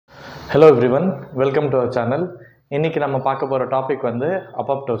Hello everyone, welcome to our channel. இன்னைக்கு நம்ம பார்க்க போற டாபிக் வந்து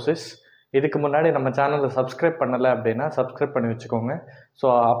apoptosis. இதுக்கு முன்னாடி நம்ம சேனலை சப்ஸ்கிரைப் பண்ணல அப்படினா சப்ஸ்கிரைப் பண்ணி வெச்சுக்கோங்க. சோ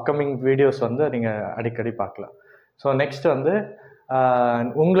அப்கமிங் வீடியோஸ் வந்து நீங்க அடிக்கடி பார்க்கலாம். சோ நெக்ஸ்ட் வந்து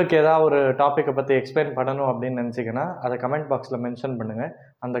உங்களுக்கு ஏதாவது ஒரு டாபிக்கை பத்தி எக்ஸ்பிளைன் பண்ணனும் அப்படினு நினைச்சீங்கனா அத கமெண்ட் பாக்ஸ்ல மென்ஷன் பண்ணுங்க.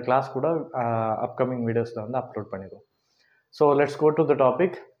 அந்த கிளாஸ் கூட அப்கமிங் வீடியோஸ்ல வந்து அப்லோட் பண்ணிடுவோம். So let's go to the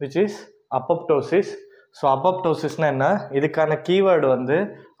topic which is apoptosis. So apoptosis na enna idukana keyword vandu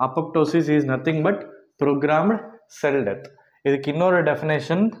apoptosis is nothing but programmed cell death. Idukku innoru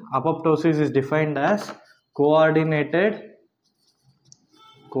definition, apoptosis is defined as coordinated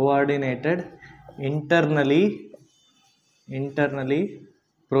internally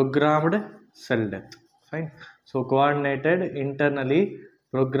programmed cell death. Fine. So coordinated internally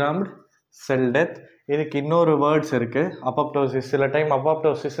programmed cell death. இதுக்கு இன்னொரு words இருக்கு apoptosis. சில time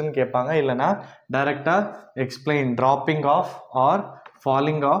apoptosis ன்னு கேட்பாங்க, இல்லனா டைரக்டா explain dropping off or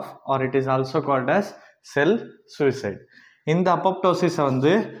falling off, or it is also called as cell suicide. இந்த apoptosis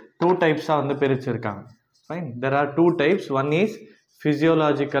வந்து two types வந்து பிரிச்சிருக்காங்க. Fine. There are two types. One is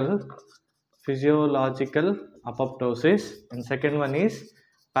physiological apoptosis and second one is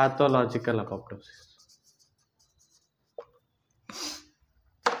pathological apoptosis.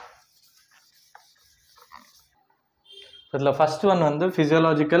 So the first one வந்து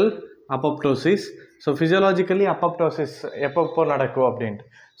physiological apoptosis. So physiologically apoptosis எப்போ நடக்கும் அப்படின்ட்டு.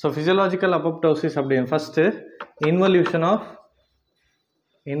 So physiological apoptosis அப்படின் first involution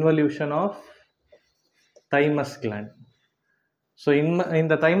of thymus gland. So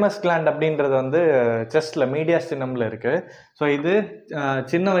இந்த thymus gland அப்படின்றது வந்து செஸ்ட்ல மீடியாஸ்டினம்ல இருக்கு. So இது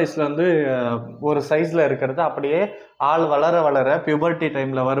சின்ன வயசுல வந்து ஒரு சைஸ்ல இருக்கிறது அப்படியே ஆள் வளர வளர பியூபர்ட்டி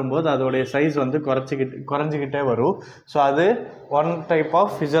டைம்ல வரும்போது அதோடைய சைஸ் வந்து குறைஞ்சிக்கிட்டே வரும். ஸோ அது one type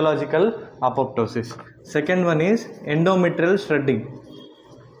of physiological apoptosis. Second one is endometrial shredding.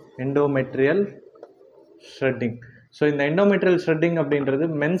 So இந்த endometrial shredding அப்படின்றது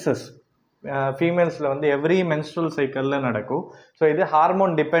மென்சஸ் ஃபீமேல்ஸில் வந்து எவ்ரி மென்ஸ்ட்ரல் சைக்கிளில் நடக்கும். ஸோ இது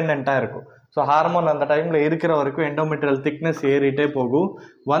ஹார்மோன் டிபெண்ட்டாக இருக்கும். ஸோ ஹார்மோன் அந்த டைமில் இருக்கிற வரைக்கும் எண்டோமெட்ரியல் திக்னஸ் ஏறிட்டே போகும்.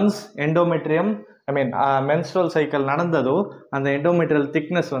 ஒன்ஸ் மென்ஸ்ட்ரல் சைக்கிள் நடந்ததோ அந்த எண்டோமெட்ரியல்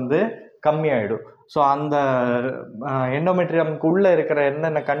திக்னஸ் வந்து கம்மியாயிடும். ஸோ அந்த எண்டோமெட்ரியம்குள்ளே இருக்கிற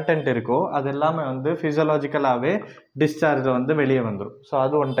என்னென்ன கண்டென்ட் இருக்கோ அது எல்லாமே வந்து ஃபிசியலாஜிக்கலாகவே டிஸ்சார்ஜ் வந்து வெளியே வந்துடும். ஸோ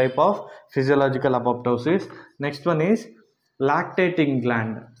அது one type of physiological apoptosis. Next one is lactating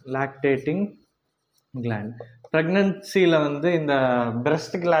gland. ப்ரெக்னன்சியில் வந்து இந்த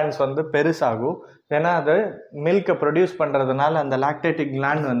பிரெஸ்ட் கிளாண்ட்ஸ் வந்து பெருசாகும். ஏன்னா அது மில்கை ப்ரொடியூஸ் பண்ணுறதுனால அந்த லாக்டேட்டிங்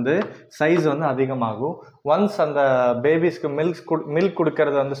கிளாண்ட் வந்து சைஸ் வந்து அதிகமாகும். ஒன்ஸ் அந்த பேபிஸ்க்கு மில்க்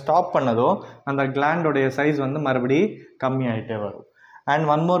கொடுக்கறத வந்து ஸ்டாப் பண்ணதோ அந்த கிளாண்டோடைய சைஸ் வந்து மறுபடி கம்மியாயிட்டே வரும். அண்ட்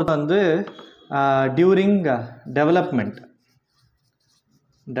ஒன் மோர் வந்து during development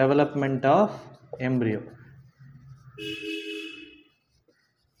of embryo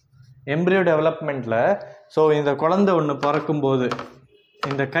டெவலப்மெண்ட்டில் so இந்த குழந்தை ஒன்று பிறக்கும்போது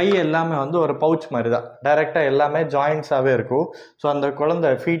இந்த கை எல்லாமே வந்து ஒரு பவுச் மாதிரி தான், டைரெக்டாக எல்லாமே ஜாயின்ஸாகவே இருக்கும். ஸோ அந்த குழந்தை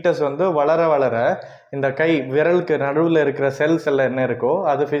ஃபீட்டஸ் வந்து வளர வளர இந்த கை விரலுக்கு நடுவில் இருக்கிற செல்ஸ் எல்லாம் என்ன இருக்கோ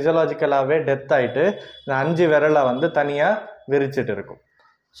அது ஃபிசியலாஜிக்கலாகவே டெத் ஆகிட்டு இந்த 5 விரலை வந்து தனியாக விரிச்சிட்டு இருக்கும்.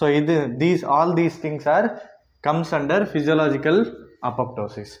 So all these things are comes under physiological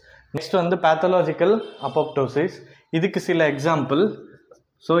apoptosis. Next வந்து pathological apoptosis. இதுக்கு சில எக்ஸாம்பிள்.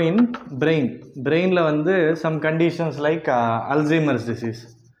 ஸோ இன் பிரெயினில் வந்து சம் கண்டிஷன்ஸ் லைக் அல்சைமர்ஸ்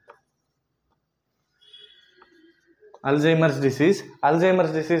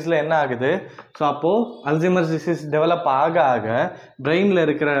டிசீஸில் என்ன ஆகுது? ஸோ அப்போது அல்சைமர்ஸ் டிசீஸ் டெவலப் ஆக பிரெயினில்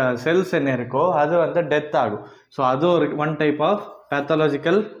இருக்கிற செல்ஸ் என்ன இருக்கோ அது வந்து டெத் ஆகும். ஸோ அது ஒரு one type of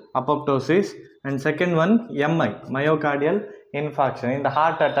pathological apoptosis. And second one myocardial infarction. இந்த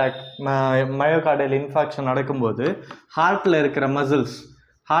ஹார்ட் அட்டாக் மயோகார்டியல் இன்ஃபாக்ஷன் நடக்கும்போது ஹார்ட்டில் இருக்கிற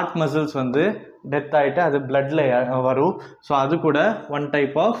ஹார்ட் மசில்ஸ் வந்து டெத் ஆகிட்டு அது பிளட்ல வரும். ஸோ அது கூட one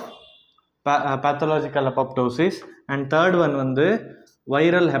type of pathological apoptosis. And third one வந்து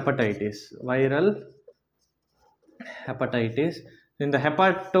வைரல் ஹெப்படைட்டிஸ். இந்த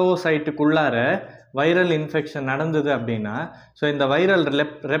ஹெப்பாட்டோசைட்டுக்குள்ளார வைரல் இன்ஃபெக்ஷன் நடந்தது அப்படின்னா ஸோ இந்த வைரல்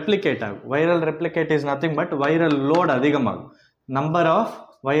ரெப்ளிகேட் ஆகும். Viral replicate is nothing but viral load அதிகமாகும். நம்பர் ஆஃப்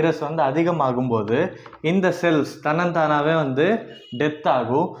வைரஸ் வந்து அதிகமாகும்போது இந்த செல்ஸ் தன்னந்தானாவே வந்து டெத்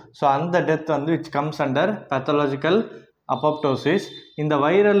ஆகும். ஸோ அந்த டெத் வந்து which comes under pathological apoptosis. இந்த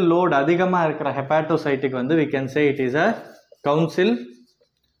வைரல் லோட் அதிகமாக இருக்கிற ஹெப்பாட்டோசைட்டுக்கு வந்து we can say it is a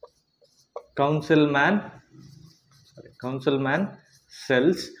councilman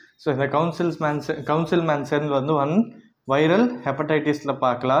cells. So இந்த கவுன்சில்மேன் செல் வந்து ஒன் வைரல் ஹெப்படைட்டிஸில்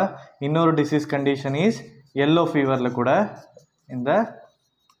பார்க்கலாம். இன்னொரு டிசீஸ் கண்டிஷன் இஸ் yellow ஃபீவரில் கூட இந்த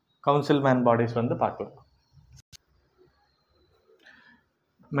கவுன்சில்மேன் பாடிஸ் வந்து பார்க்கலாம்.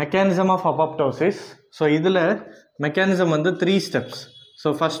 Mechanism of apoptosis. So இதில் mechanism வந்து 3 steps. So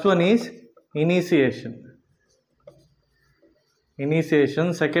first one is initiation.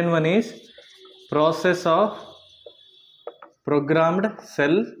 Second one is process of programmed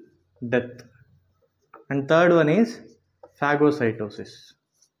cell death. And third one is phagocytosis.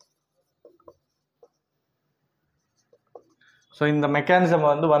 So இந்த mechanism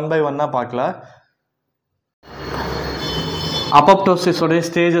வந்து one by one பார்க்கலாம். Apoptosis உடைய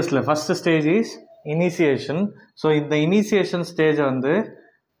ஸ்டேஜஸ்ல first stage is initiation. So இந்த initiation stage வந்து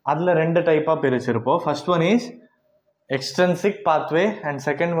அதில் 2 டைப்பாக பிரிச்சிருப்போம். First one is extrinsic pathway and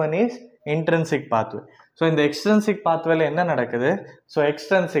second one is intrinsic pathway. So இந்த extrinsic பாத்வேல என்ன நடக்குது? So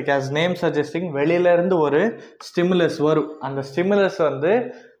extrinsic as name suggesting வெளியிலேருந்து ஒரு ஸ்டிமுலஸ் வரும். அந்த ஸ்டிமுலஸ் வந்து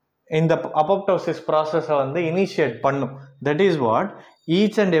இந்த அப்போப்டோசிஸ் ப்ராசஸை வந்து இனிஷியேட் பண்ணும். That is what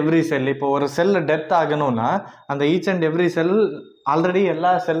each and every செல். இப்போ ஒரு செல் டெத் ஆகணும்னா அந்த each and every sell already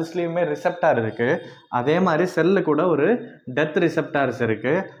எல்லா செல்ஸ்லேயுமே ரிசெப்டார் இருக்குது. அதே மாதிரி செல்லு கூட ஒரு டெத் ரிசெப்டார்ஸ்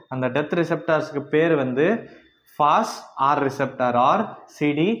இருக்குது. அந்த டெத் ரிசெப்டார்ஸுக்கு பேர் வந்து ஃபாஸ் ஆர் ரிசெப்டார் ஆர்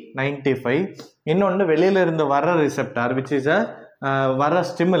CD95. இன்னொன்று வெளியிலிருந்து வர ரிசெப்டார் விச் இஸ் வர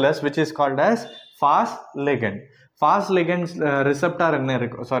stimulus which is called as ஃபாஸ் ligand. ஃபாஸ் ligand receptor என்ன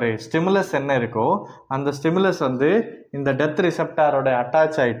இருக்கோ ஸ்டிமுலஸ் என்ன இருக்கோ அந்த ஸ்டிமுலஸ் வந்து இந்த டெத் ரிசெப்டாரோட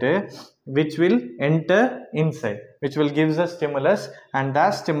அட்டாச் ஆகிட்டு which will enter inside, which will gives a stimulus, and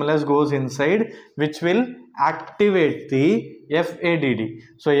that stimulus goes inside, which will activate the FADD.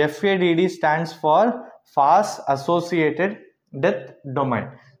 So FADD stands for fast associated death domain.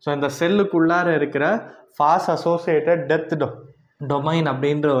 So இந்த செல்லுக்குள்ளார இருக்கிற fast associated death domain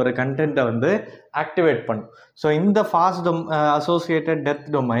அப்படின்ற ஒரு கண்டென்ட்டை வந்து activate பண்ணும். So இந்த fast associated death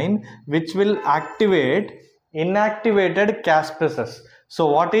domain which will activate inactivated கேஸ்பெசஸ். So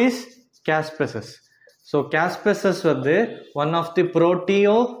what is கேஸ்பெசஸ்? So கேஸ்பெசஸ் வந்து one of the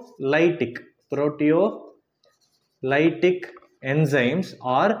proteolytic enzymes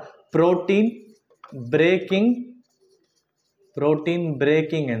R protein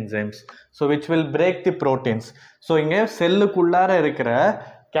breaking enzymes, so which will break the proteins. So இங்கே செல்லுக்குள்ளார இருக்கிற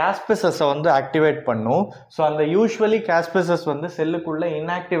கேஸ்பெசஸை வந்து ஆக்டிவேட் பண்ணும். So அந்த usually கேஸ்பெசஸ் வந்து செல்லுக்குள்ளே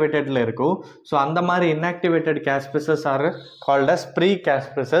இன்ஆக்டிவேட்டடில் இருக்கும். So அந்த மாதிரி inactivated கேஸ்பெசஸ் are called as pre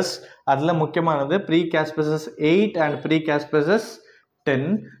கேஸ்பெசஸ். அதில் முக்கியமானது ப்ரீ கேஸ்பெசஸ் 8 அண்ட் ப்ரீ கேஸ்பெசஸ் 10.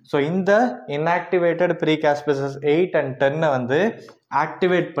 ஸோ இந்த இன்ஆக்டிவேட்டட் ப்ரீ கேஸ்பெசஸ் 8 and 10 வந்து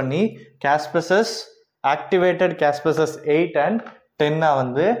ஆக்டிவேட் பண்ணி ஆக்டிவேட்டட் கேஸ்பெசஸ் 8 and 10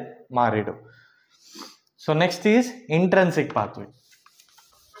 வந்து மாறிடும். So next is intrinsic pathway.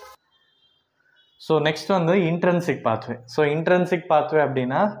 So next வந்து intrinsic pathway. So intrinsic pathway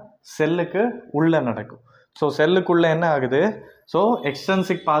அப்படின்னா செல்லுக்கு உள்ளே நடக்கும். ஸோ செல்லுக்குள்ளே என்ன ஆகுது? ஸோ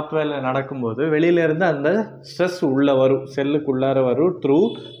எக்ஸ்ட்ரென்சிக் பாத்வேல நடக்கும்போது வெளியிலேருந்து அந்த ஸ்ட்ரெஸ் உள்ளே வரும், செல்லுக்குள்ளார வரும் த்ரூ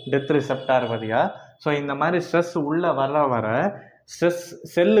டெத் ரிசெப்டார் வழியாக. ஸோ இந்த மாதிரி ஸ்ட்ரெஸ் உள்ளே வர ஸ்ட்ரெஸ்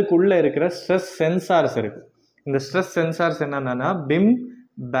செல்லுக்குள்ளே இருக்கிற ஸ்ட்ரெஸ் சென்சார்ஸ் இருக்குது. இந்த ஸ்ட்ரெஸ் சென்சார்ஸ் என்னென்னா பிம்,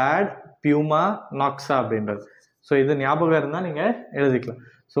 பேட், பியூமா, நாக்ஸா அப்படின்றது. ஸோ இது ஞாபகம் இருந்தால் நீங்கள் எழுதிக்கலாம்.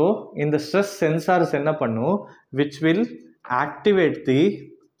 ஸோ இந்த ஸ்ட்ரெஸ் சென்சார்ஸ் என்ன பண்ணும்? which will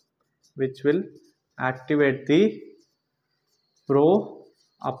activate the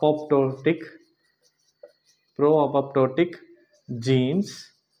pro-apoptotic genes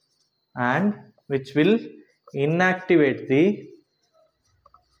and which will inactivate the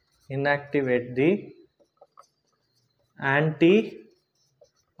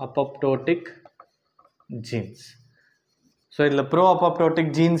anti-apoptotic genes. So இதில் ப்ரோ அப்போப்டோட்டிக்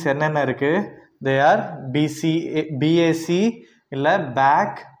ஜீன்ஸ் என்னென்ன இருக்குது? தே ஆர் BAC இல்லை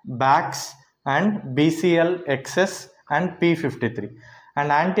packs and BCL-XS and P53.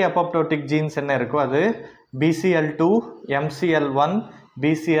 And anti அப்போப்டோட்டிக் jeans என்ன இருக்கோ அது BCL2, MCL1,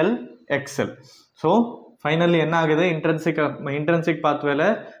 BCL-XL. So finally என்ன ஆகுது? Intrinsic பாத்வேல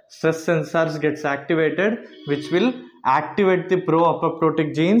stress sensors gets activated which will activate the pro-apoptotic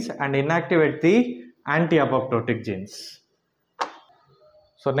genes and inactivate the anti-apoptotic genes.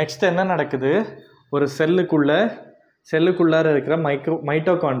 So next என்ன நடக்குது? ஒரு செல்லுக்குள்ளார இருக்கிற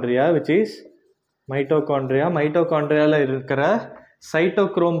mitochondria which is மைட்டோகாண்ட்ரியாவில் இருக்கிற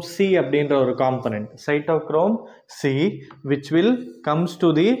சைட்டோக்ரோம் C அப்படின்ற ஒரு component, cytochrome C which will comes to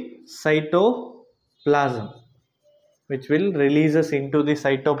the cytoplasm, which will releases into the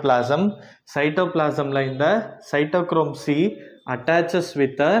cytoplasm. Cytoplasmல இந்த cytochrome C attaches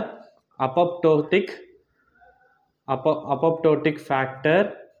with a apoptotic factor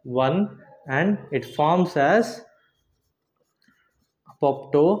 1 and it forms as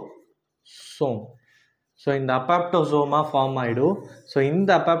apoptosome. So இந்த அபாப்டோசோமாக form ஆகிடும். So இந்த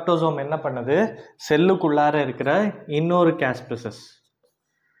அபாப்டோசோம் என்ன பண்ணுது, செல்லுக்குள்ளார இருக்கிற இன்னொரு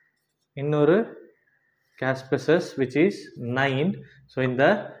caspase which is 9. ஸோ இந்த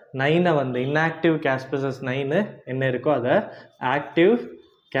 9 வந்து inactive caspase 9 என்ன இருக்கோ அதை active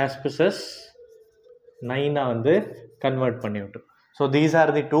caspase 9 வந்து கன்வெர்ட் பண்ணி விட்டுரும். So these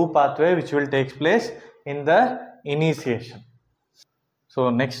are the two pathway which will take place in the initiation. So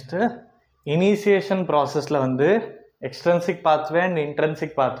next initiation processல வந்து extrinsic pathway and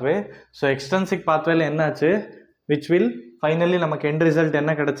intrinsic pathway. So extrinsic pathwayல என்னாச்சு, which will finally நமக்கு end result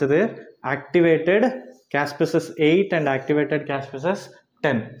என்ன கிடைச்சது, activated caspase 8 and activated caspase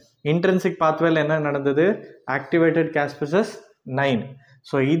 10. intrinsic pathwayல என்ன நடந்தது, activated caspase 9.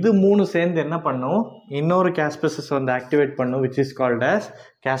 So இது மூணு சேர்ந்து என்ன பண்ணும், இன்னொரு caspase வந்து activate பண்ணும், which is called as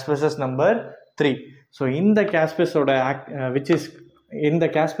caspase number 3. So இந்த caspase-ஓட இந்த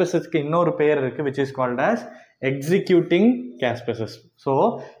caspase-க்கு இன்னொரு பேர் இருக்கு, which is called as executing caspase. So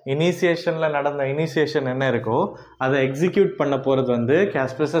இனிஷியேஷன்ல நடந்த இனிஷியேஷன் என்ன இருக்கோ அதை எக்ஸிக்யூட் பண்ண போகிறது வந்து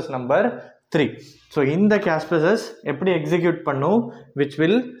caspase number 3. ஸோ இந்த caspase எப்படி எக்ஸிக்யூட் பண்ணும், which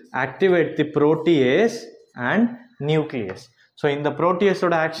will activate the protease and nuclease. So இந்த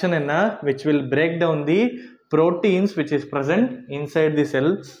proteaseோட ஆக்ஷன் என்ன, which will break down the proteins which is present inside the cell,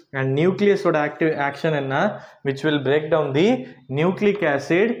 and nucleus oda action enna, which will break down the nucleic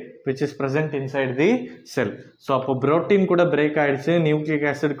acid which is present inside the cell. So appo protein kuda break aidichu, nucleic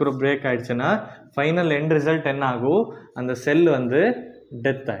acid kuda break aidichuna final end result enna agu, and the cell vandu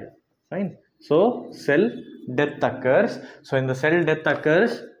death aayidum. Fine. So cell death occurs. So in the cell death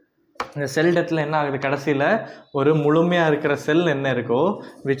occurs, இந்த செல் டெத்தில் என்ன ஆகுது, கடைசியில் ஒரு முழுமையாக இருக்கிற செல் என்ன இருக்கோ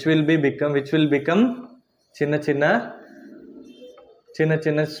which will become சின்ன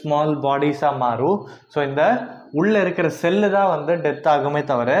சின்ன ஸ்மால் பாடிஸாக மாறும். ஸோ இந்த உள்ளே இருக்கிற செல்லு தான் வந்து டெத் ஆகுமே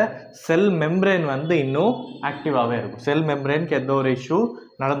தவிர செல் மெம்ப்ரேன் வந்து இன்னும் ஆக்டிவாகவே இருக்கும். செல் மெம்ப்ரேனுக்கு எந்த ஒரு இஷ்யூ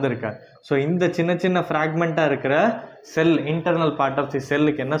நடந்திருக்காது. ஸோ இந்த சின்ன ஃப்ராக்மெண்ட்டாக இருக்கிற செல் இன்டர்னல் பார்ட் ஆஃப் தி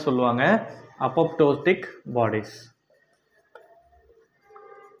செல்லுக்கு என்ன சொல்லுவாங்க, அப்போப்டோட்டிக் பாடிஸ்.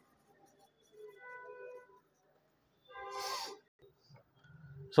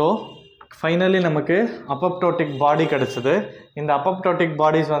 ஸோ ஃபைனலி நமக்கு அப்போப்டோட்டிக் பாடி கிடச்சிது. இந்த அப்போப்டோட்டிக்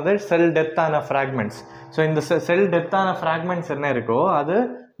பாடிஸ் வந்து செல் டெத்தான ஃப்ராக்மெண்ட்ஸ். ஸோ இந்த செல் டெத்தான ஃப்ராக்மெண்ட்ஸ் என்ன இருக்கோ அது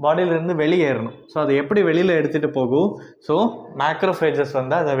பாடியிலேருந்து வெளியேறணும். ஸோ அது எப்படி வெளியில் எடுத்துகிட்டு போகும், ஸோ மேக்ரோஃபேஜஸ்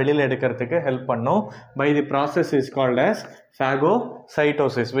வந்து அதை வெளியில் எடுக்கிறதுக்கு ஹெல்ப் பண்ணும். By the process is called as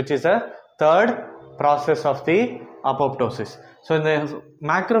phagocytosis, which is a third process of the apoptosis. So இந்த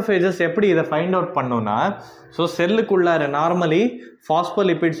மேக்ரோஃபேஜஸ் எப்படி இதை ஃபைண்ட் அவுட் பண்ணோன்னா, ஸோ செல்லுக்குள்ளார நார்மலி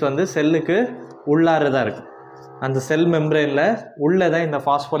ஃபாஸ்போலிபிட்ஸ் வந்து செல்லுக்கு உள்ளார தான் இருக்கும். அந்த செல் மெம்ப்ரேனில் உள்ளே தான் இந்த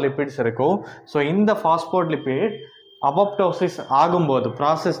ஃபாஸ்போலிபிட்ஸ் இருக்கும். ஸோ இந்த ஃபாஸ்போலிபிட் அப்போப்டோசிஸ் ஆகும்போது,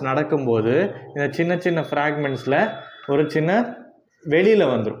 ப்ராசஸ் நடக்கும்போது இந்த சின்ன ஃப்ராக்மெண்ட்ஸில் ஒரு சின்ன வெளியில்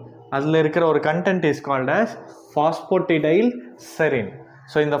வந்துடும். அதில் இருக்கிற ஒரு content is called as ஃபாஸ்போட்டிடைல் serine.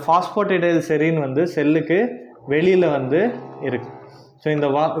 So இந்த ஃபாஸ்போட்டிடைல் செரின் வந்து செல்லுக்கு வெளியில் வந்து இருக்கு. ஸோ இந்த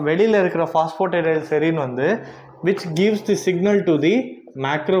வெளியில் இருக்கிற ஃபாஸ்போட்டிடைல் செரின் வந்து which gives the signal to the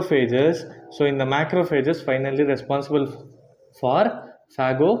macrophages. So in the macrophages finally responsible for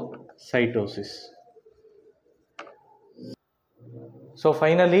phagocytosis. So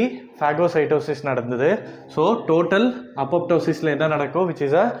finally phagocytosis நடந்தது. So total apoptosisல என்ன நடக்கும், which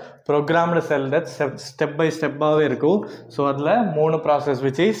is a programmed cell death, step by step ஆவே இருக்கும். So அதில் 3 process,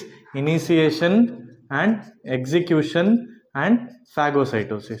 which is initiation and execution and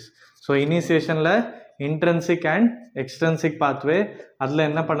phagocytosis. So initiationல intrinsic and extrinsic pathway, அதில்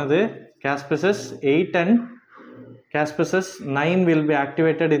என்ன பண்ணுது, caspase 8 and caspase 9 will be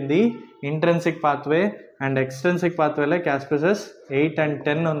activated in the intrinsic pathway, and extrinsic pathwayல caspase 8 and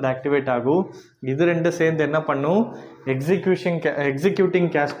 10 வந்து activate ஆகும். இது ரெண்டு சேர்ந்து என்ன பண்ணும், executing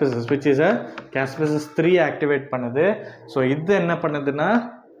caspase which is a caspase 3 activate பண்ணுது. ஸோ இது என்ன பண்ணுதுன்னா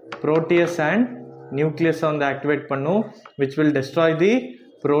protease and nucleus வந்து activate பண்ணும், which will destroy the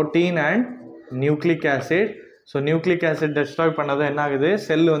protein and nucleic acid. So nucleic acid destroy பண்ணது என்ன ஆகுது,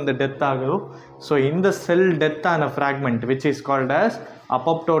 செல் வந்து டெத் ஆகும். ஸோ இந்த செல் டெத்தான fragment which is called as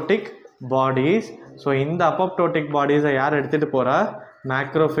apoptotic bodies. So இந்த apoptotic பாடிஸை யார் எடுத்துகிட்டு போகிறா,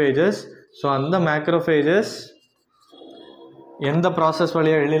 மேக்ரோஃபேஜஸ். ஸோ அந்த மேக்ரோஃபேஜஸ் எந்த ப்ராசஸ்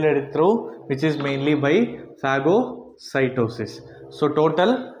வழியாக வெளியில் எடுத்துரும், which is mainly by phagocytosis. So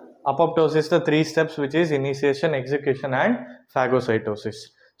total அப்போப்டோசிஸில் 3 steps, which is initiation, execution and phagocytosis.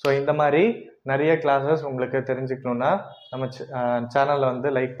 So இந்த மாதிரி நிறைய கிளாஸஸ் உங்களுக்கு தெரிஞ்சுக்கணுன்னா நம்ம சேனலை வந்து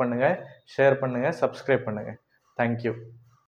லைக் பண்ணுங்கள், ஷேர் பண்ணுங்கள், சப்ஸ்கிரைப் பண்ணுங்கள். தேங்க்யூ.